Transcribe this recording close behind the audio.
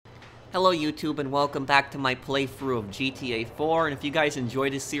Hello YouTube and welcome back to my playthrough of GTA 4, and if you guys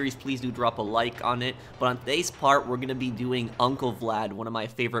enjoyed this series, please do drop a like on it. But on today's part, we're going to be doing Uncle Vlad, one of my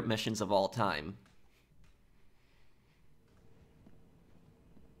favorite missions of all time.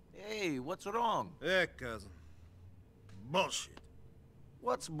 Hey, what's wrong? Yeah, cousin. Bullshit.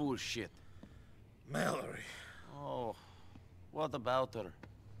 What's bullshit? Mallory. Oh, what about her?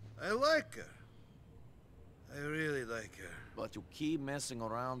 I like her. I really like her. But you keep messing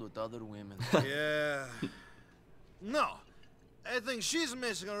around with other women. Yeah. No. I think she's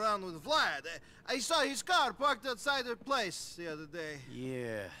messing around with Vlad. I saw his car parked outside her place the other day.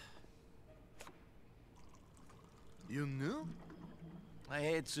 Yeah. You knew? I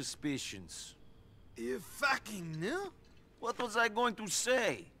had suspicions. You fucking knew? What was I going to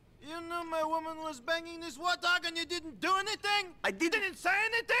say? You knew my woman was banging this warthog and you didn't do anything? I didn't say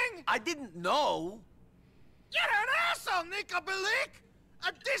anything? I didn't know. You're an asshole, Niko!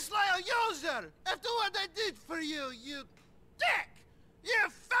 A disloyal user! After what I did for you, you dick! You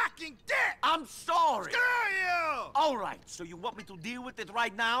fucking dick! I'm sorry. Screw you! All right, so you want me to deal with it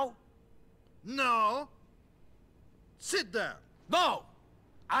right now? No. Sit down. No!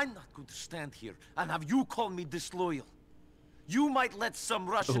 I'm not going to stand here and have you call me disloyal. You might let some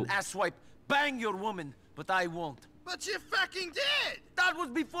Russian asswipe bang your woman, but I won't. But you fucking did! That was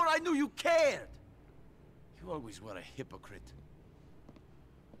before I knew you cared. You always were a hypocrite.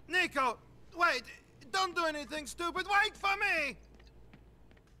 Niko, wait. Don't do anything stupid. Wait for me!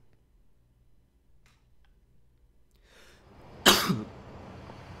 Tell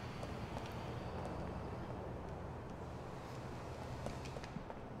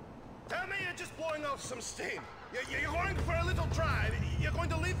me you're just blowing off some steam. You're going for a little drive. You're going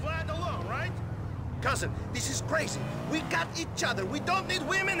to leave Vlad alone, right? Cousin, this is crazy. We got each other. We don't need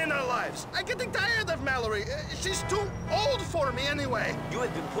women in our lives. I'm getting tired of Mallory. She's too old for me anyway. You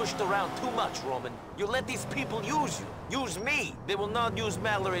have been pushed around too much, Roman. You let these people use you. Use me. They will not use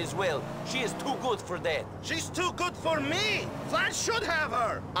Mallory as well. She is too good for that. She's too good for me. Vlad should have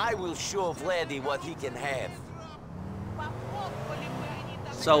her. I will show Vladdy what he can have.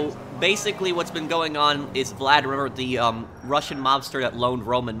 So, basically what's been going on is Vlad, remember the Russian mobster that loaned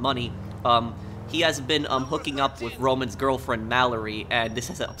Roman money, he has been hooking up with Roman's girlfriend, Mallory, and this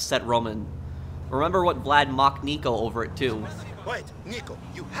has upset Roman. Remember what Vlad mocked Niko over it, too. Wait, Niko,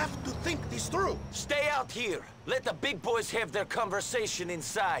 you have to think this through. Stay out here. Let the big boys have their conversation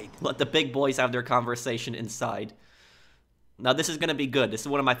inside. Let the big boys have their conversation inside. Now this is gonna be good. This is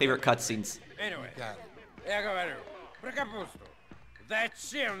one of my favorite cutscenes. Anyway, я говорю про капусту.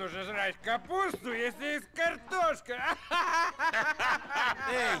 Зачем нужно жрать капусту, если есть картошка?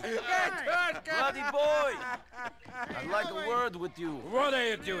 Hey, bloody boy! I'd like a word with you. What are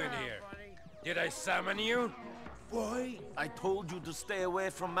you doing here? Did I summon you? Boy, I told you to stay away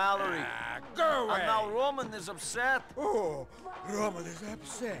from Mallory. Go away! And now Roman is upset. Oh, Roman is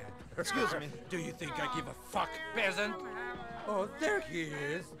upset. Excuse me. Do you think I give a fuck, peasant? Oh, there he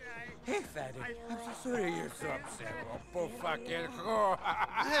is. Hey, fatty, I'm so sorry you're so upset. Oh, poor fucking whore.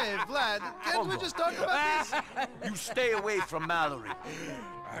 Hey, Vlad, can't we just talk about this? You stay away from Mallory.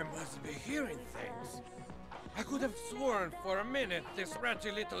 I must be hearing things. I could have sworn for a minute this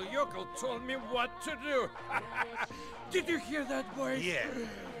ratty little yokel told me what to do. Did you hear that voice? Yeah.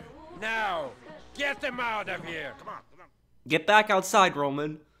 Now, get them out of here. Come on, come on. Get back outside,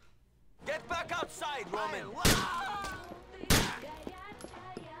 Roman. Get back outside, Roman.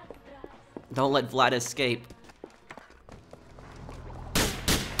 Don't let Vlad escape.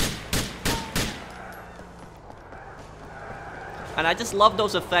 And I just love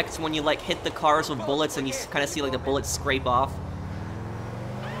those effects when you like hit the cars with bullets and you kind of see like the bullets scrape off.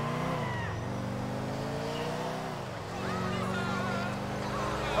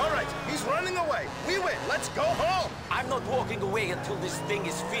 All right, he's running away. We win. Let's go home. I'm not walking away until this thing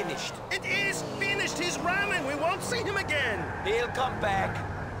is finished. It is finished. He's running. We won't see him again. He'll come back.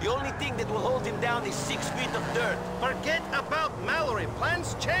 The only thing that will hold him down is 6 feet of dirt. Forget about Mallory.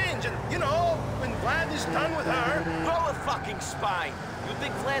 Plans change, and you know, when Vlad is done with her. Grow a fucking spine. You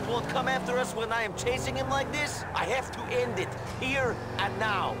think Vlad won't come after us when I am chasing him like this? I have to end it, here and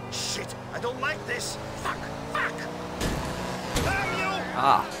now. Shit, I don't like this. Fuck, fuck. Damn you!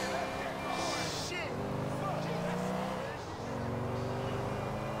 Ah.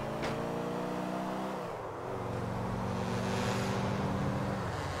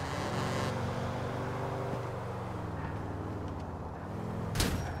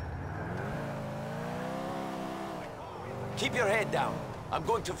 Keep your head down. I'm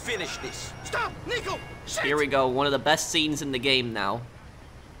going to finish this. Stop, Niko! Shit! Here we go, one of the best scenes in the game now.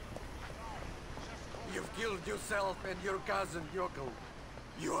 You've killed yourself and your cousin Yoko.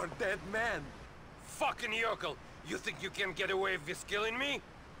 You're a dead man. Fucking yokel! You think you can get away with killing me?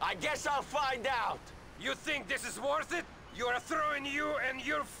 I guess I'll find out. You think this is worth it? You are throwing you and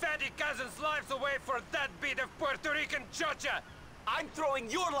your fatty cousin's lives away for that bit of Puerto Rican chocha! I'm throwing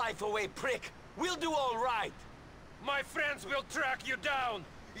your life away, prick. We'll do all right. My friends will track you down.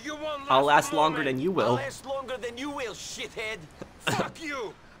 You won't I'll last last a longer moment. than you I'll will. last longer than you will, shithead. Fuck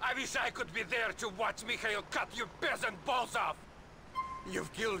you! I wish I could be there to watch Mikhail cut your peasant balls off!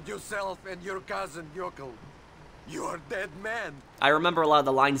 You've killed yourself and your cousin, Yokel. You're a dead man. I remember a lot of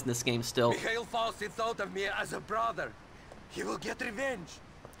the lines in this game still. Mikhail Fausti thought of me as a brother. He will get revenge.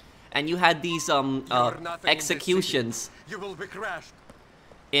 And you had these You're nothing in executions. this city. You will be crushed.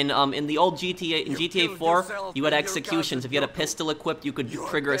 In the old GTA, in You GTA killed 4, yourself you had and your executions. cousin, If you had a Niko. pistol equipped, you could You're a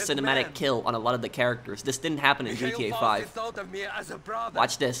trigger a dead cinematic man. kill on a lot of the characters. This didn't happen in Mikhail GTA Fausti 5. thought of me as a brother.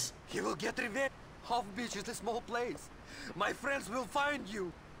 Watch this. He will get revenge. Half Beach is a small place. My friends will find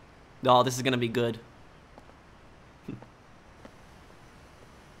you. Oh, this is gonna be good.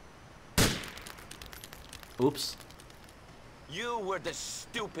 Oops. You were the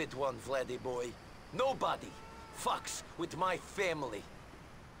stupid one, Vladdy boy. Nobody fucks with my family.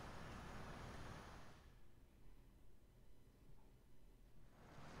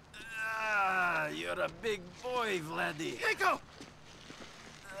 Ah, you're a big boy, Vladdy. Niko!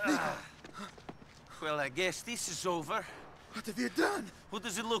 Well, I guess this is over. What have you done? What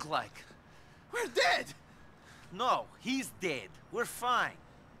does it look like? We're dead. No, he's dead. We're fine.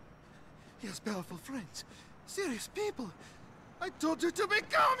 He has powerful friends. Serious people. I told you to be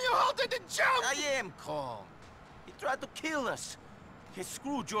calm, you halted and jumped! I am calm. He tried to kill us. He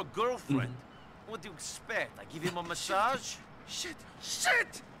screwed your girlfriend. What do you expect? I give him a massage? Shit!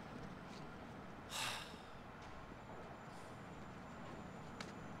 Shit!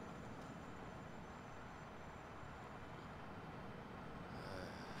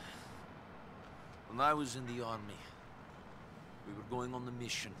 When I was in the army, we were going on a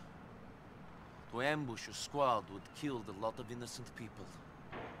mission to ambush a squad who had killed a lot of innocent people.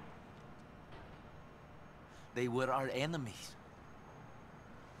 They were our enemies,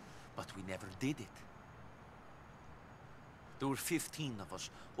 but we never did it. There were 15 of us,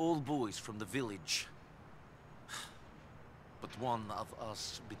 all boys from the village. But one of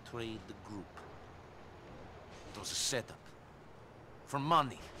us betrayed the group. It was a setup. For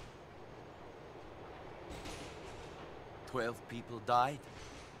money. 12 people died.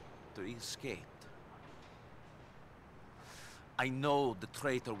 3 escaped. I know the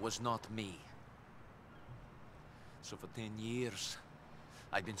traitor was not me. So for 10 years,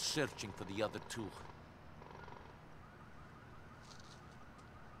 I've been searching for the other 2.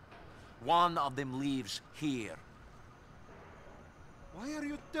 One of them lives here. Why are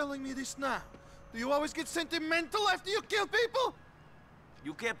you telling me this now? Do you always get sentimental after you kill people?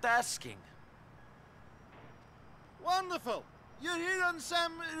 You kept asking. Wonderful! You're here on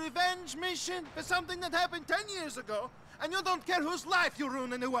some revenge mission for something that happened 10 years ago, and you don't care whose life you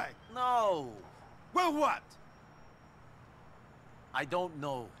ruin anyway. No, Well, what? I don't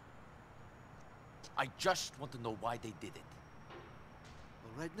know. I just want to know why they did it.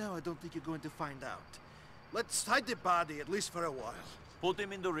 Well, right now, I don't think you're going to find out. Let's hide the body, at least for a while. Put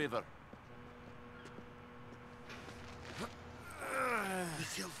him in the river.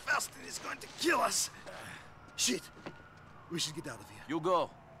 Mikhail Faustin is going to kill us. Shit! We should get out of here. You go.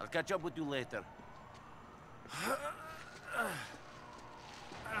 I'll catch up with you later.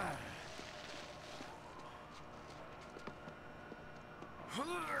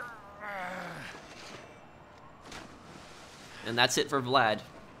 And that's it for Vlad.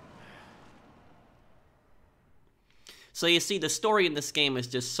 So you see, the story in this game is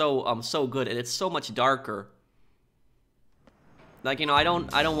just so good, and it's so much darker. Like, you know, I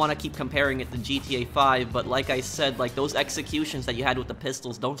don't want to keep comparing it to GTA 5, but like I said, like those executions that you had with the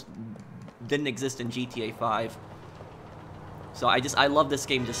pistols didn't exist in GTA 5. So I love this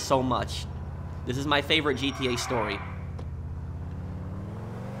game just so much. This is my favorite GTA story.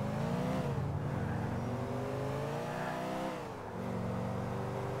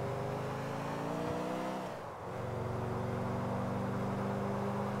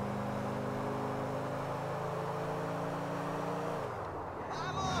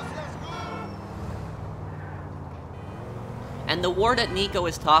 And the war that Niko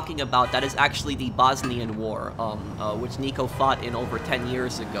is talking about, that is actually the Bosnian War, which Niko fought in over 10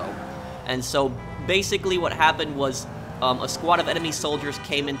 years ago. And so, basically what happened was, a squad of enemy soldiers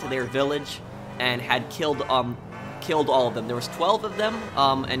came into their village and had killed all of them. There was 12 of them,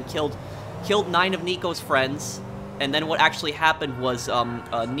 and killed 9 of Niko's friends, And then what actually happened was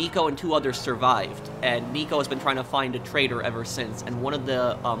Niko and 2 others survived, and Niko has been trying to find a traitor ever since. And one of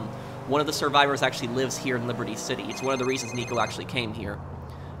the survivors actually lives here in Liberty City. It's one of the reasons Niko actually came here.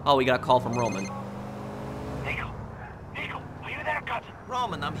 Oh, we got a call from Roman. Niko, are you there, cousin?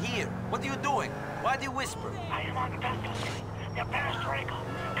 Roman, I'm here. What are you doing? Why do you whisper? I am on the Vestal Street. Near Perestroika.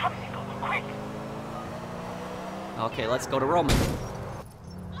 Come, Niko, quick! Okay, let's go to Roman.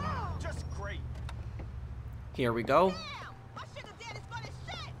 Just great. Here we go.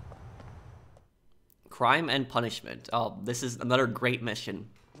 Crime and punishment. Oh, this is another great mission.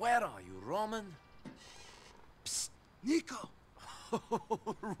 Where are you, Roman? Psst, Niko.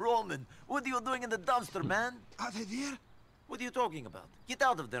 Roman, what are you doing in the dumpster, man? Are they there? What are you talking about? Get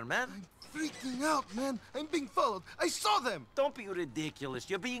out of there, man. I'm freaking out, man. I'm being followed. I saw them. Don't be ridiculous.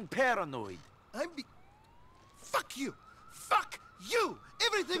 You're being paranoid. Fuck you. Fuck you.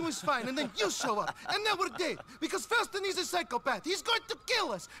 Everything was fine, and then you show up. And now we're dead. Because Felston is a psychopath. He's going to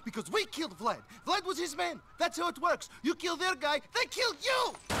kill us. Because we killed Vlad. Vlad was his man. That's how it works. You kill their guy, they kill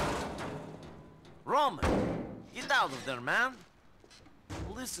you. Roman, get out of there, man.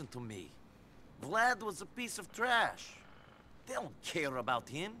 Listen to me. Vlad was a piece of trash. They don't care about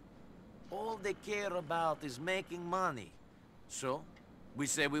him. All they care about is making money. So, we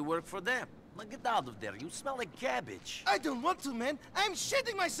say we work for them. Now get out of there. You smell like cabbage. I don't want to, man. I'm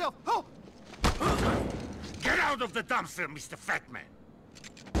shitting myself. Oh! Get out of the dumpster, Mr. Fatman!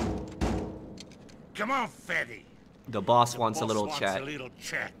 Come on, fatty. The boss wants a little Wants chat. a little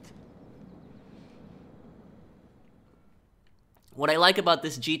chat. What I like about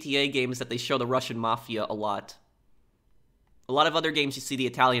this GTA game is that they show the Russian Mafia a lot. A lot of other games you see the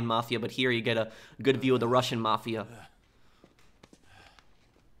Italian Mafia, but here you get a good view of the Russian Mafia.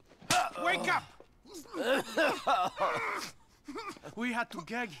 Wake up! We had to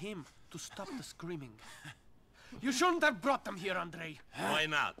gag him to stop the screaming. You shouldn't have brought them here, Andrei. Why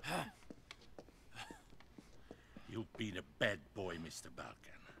not? You've been a bad boy, Mr.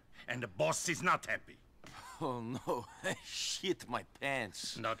 Balkan. And the boss is not happy. Oh no, I shit my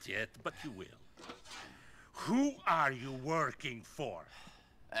pants. Not yet, but you will. Who are you working for?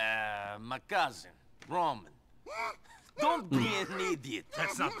 My cousin, Roman. Don't be an idiot.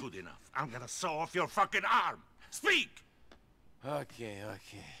 That's not good enough. I'm gonna saw off your fucking arm. Speak! Okay.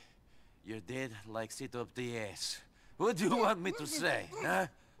 You're dead like sit up the ass. What do you want me to say, huh?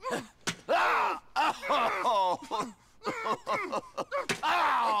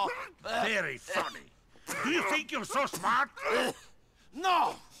 Ow! Very funny. Do you think you're so smart?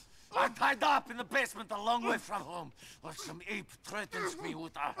 No! I'm tied up in the basement a long way from home, or some ape threatens me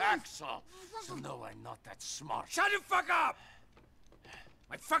with a hacksaw. So no, I'm not that smart. Shut the fuck up!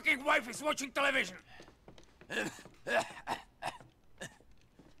 My fucking wife is watching television.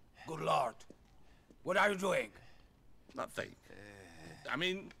 Good Lord. What are you doing? Nothing. I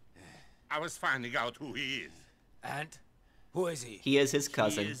mean, I was finding out who he is. And? Who is he? He is his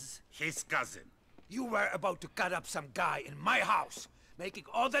cousin. He is his cousin. You were about to cut up some guy in my house, making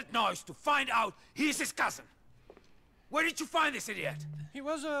all that noise to find out he's his cousin. Where did you find this idiot? He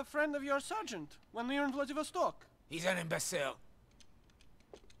was a friend of your sergeant when we were in Vladivostok. He's an imbecile.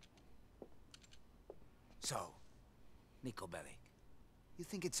 So, Niko Bellic, you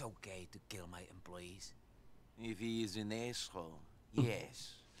think it's okay to kill my employees? If he is an asshole,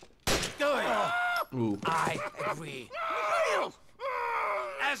 yes. Do it! Ooh. I agree.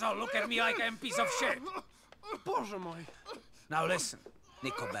 Asshole, look at me like I'm a piece of shit. Боже мой. Now listen,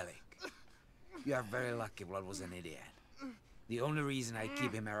 Niko Bellic. You are very lucky Vlad was an idiot. The only reason I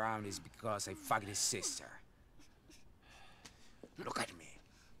keep him around is because I fucked his sister. Look at me.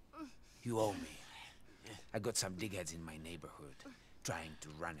 You owe me. I got some digheads in my neighborhood trying to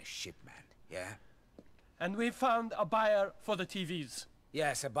run a shipment, yeah? And we found a buyer for the TVs.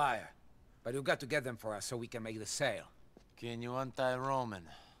 Yes, a buyer. But you got to get them for us so we can make the sale. Can you untie Roman?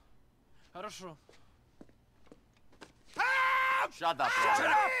 Хорошо. Shut up,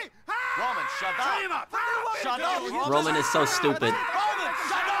 Roman. Roman, shut up! Shut up, Roman! Roman is so stupid. Roman,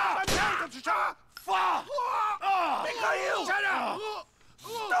 shut up! Fuck! Mikhail! Shut up!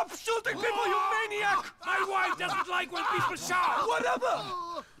 Stop shooting people, you maniac! My wife doesn't like when people shout! Whatever!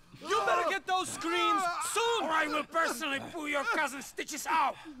 You better get those screens soon! Or I will personally pull your cousin's stitches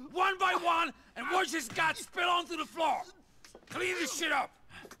out, one by one, and watch his guts spill onto the floor! Clean this shit up!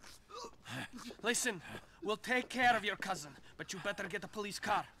 Listen, we'll take care of your cousin, but you better get a police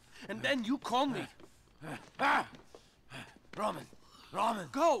car. And then you call me. Roman!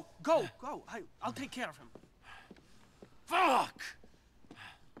 Go! I'll take care of him. Fuck!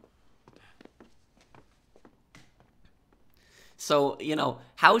 So, you know,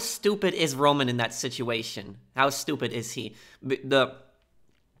 how stupid is Roman in that situation? How stupid is he? The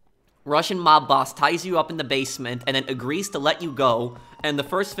Russian mob boss ties you up in the basement and then agrees to let you go, and the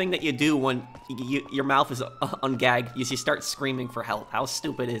first thing that you do when your mouth is ungagged is you start screaming for help. How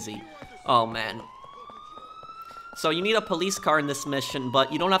stupid is he? Oh, man. So you need a police car in this mission,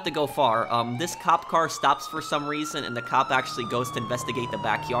 but you don't have to go far. This cop car stops for some reason, and the cop actually goes to investigate the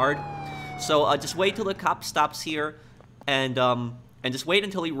backyard. So just wait till the cop stops here, and just wait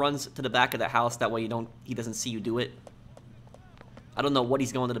until he runs to the back of the house. That way he doesn't see you do it. I don't know what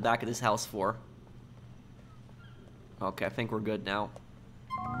he's going to the back of this house for. Okay, I think we're good now.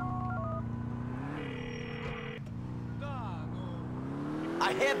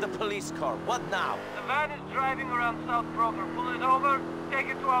 I have the police car. What now? The van is driving around South Broker. Pull it over, take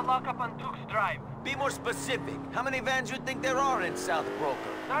it to our lockup on Duke's Drive. Be more specific. How many vans you think there are in South Broker?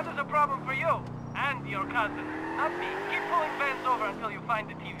 That is a problem for you and your cousin. Not me. Keep pulling vans over until you find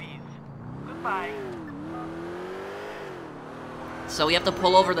the TVs. Goodbye. So we have to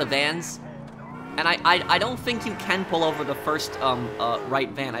pull over the vans, and I don't think you can pull over the first right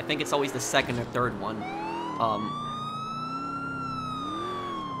van. I think it's always the second or third one.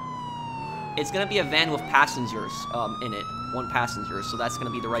 It's gonna be a van with passengers in it, one passenger. So that's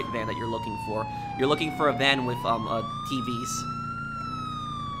gonna be the right van that you're looking for. You're looking for a van with TVs.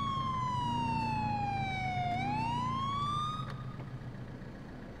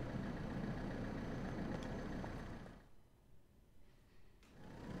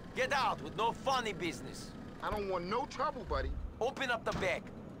 Get out with no funny business. I don't want no trouble, buddy. Open up the back.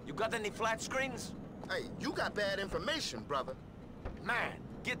 You got any flat screens? Hey, you got bad information, brother. Man,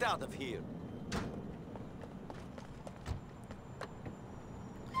 get out of here.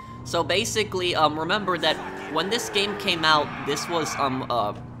 So basically, remember that when this game came out, this was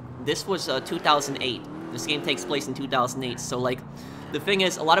 2008. This game takes place in 2008. So like, the thing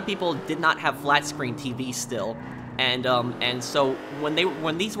is, a lot of people did not have flat screen TV still, and so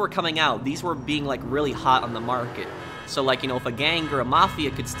when these were coming out, these were being like really hot on the market. So like, you know, if a gang or a mafia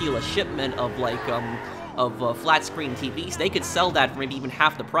could steal a shipment of like flat screen TVs, they could sell that for maybe even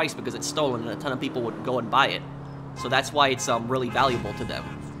half the price because it's stolen, and a ton of people would go and buy it. So that's why it's really valuable to them.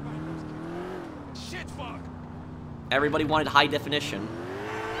 Shit, fuck! Everybody wanted high definition.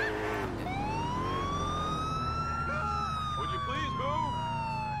 Would you please move?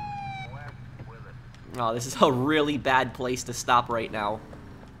 Oh, this is a really bad place to stop right now.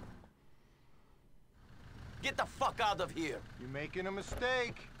 Get the fuck out of here. You're making a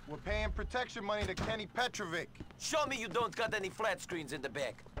mistake. We're paying protection money to Kenny Petrovic. Show me you don't got any flat screens in the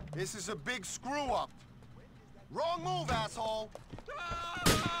back. This is a big screw-up. Wrong move, asshole.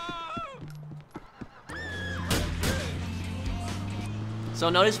 So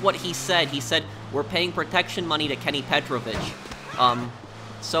notice what he said. He said, we're paying protection money to Kenny Petrovic.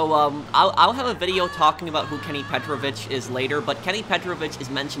 I'll have a video talking about who Kenny Petrovic is later, but Kenny Petrovic is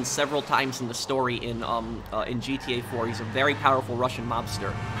mentioned several times in the story in GTA 4. He's a very powerful Russian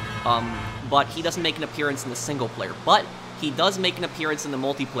mobster. But he doesn't make an appearance in the single player. But he does make an appearance in the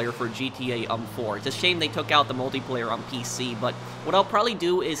multiplayer for GTA 4. It's a shame they took out the multiplayer on PC, but what I'll probably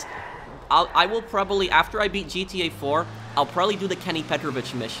do is, I will probably, after I beat GTA 4, I'll probably do the Kenny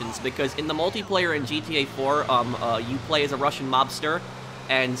Petrovic missions, because in the multiplayer in GTA 4, you play as a Russian mobster,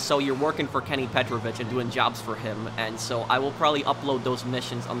 and so you're working for Kenny Petrovic and doing jobs for him, and so I will probably upload those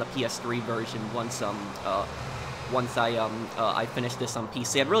missions on the PS3 version once I finish this on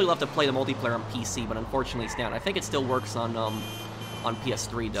PC. I'd really love to play the multiplayer on PC, but unfortunately it's down. I think it still works on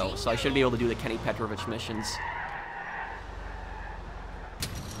PS3 though, so I should be able to do the Kenny Petrovic missions.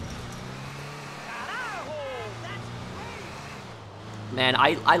 Man,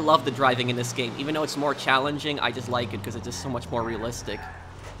 I love the driving in this game. Even though it's more challenging, I just like it because it's just so much more realistic.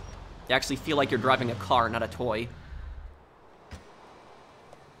 You actually feel like you're driving a car, not a toy.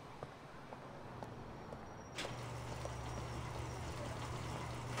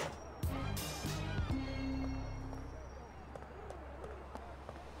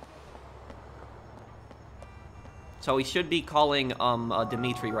 So we should be calling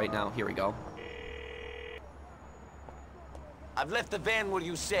Dimitri right now. Here we go. I've left the van where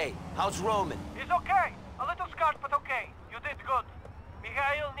you say. How's Roman? He's okay. A little scarred, but okay. You did good.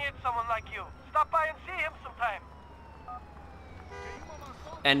 Mikhail needs someone like you. Stop by and see him sometime.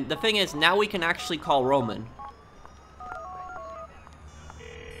 And the thing is, now we can actually call Roman.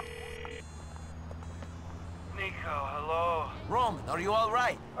 Niko, hello. Roman, are you all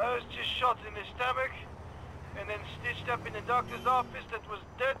right? I was just shot in the stomach, and then stitched up in the doctor's office that was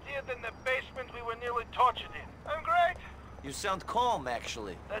dirtier than the basement we were nearly tortured in. I'm great. You sound calm,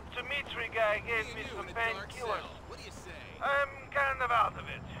 actually. That Dimitri guy gave me some painkillers. What do you say? I'm kind of out of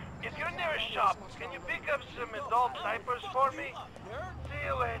it. If you're near a shop, can you pick up some adult diapers for me? See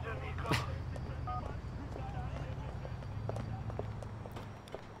you later, Niko.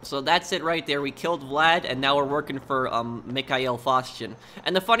 So that's it right there. We killed Vlad, and now we're working for, Mikhail Foshin.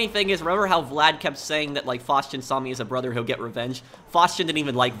 And the funny thing is, remember how Vlad kept saying that, like, Foshin saw me as a brother who'll get revenge? Foshin didn't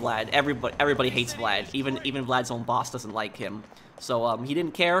even like Vlad. Everybody hates Vlad. Even Vlad's own boss doesn't like him. So, he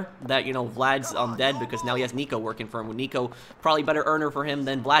didn't care that, you know, Vlad's, dead because now he has Niko working for him. Niko, probably better earner for him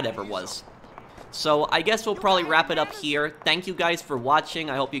than Vlad ever was. So, I guess we'll probably wrap it up here. Thank you guys for watching.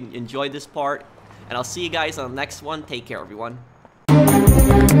 I hope you enjoyed this part. And I'll see you guys on the next one. Take care, everyone.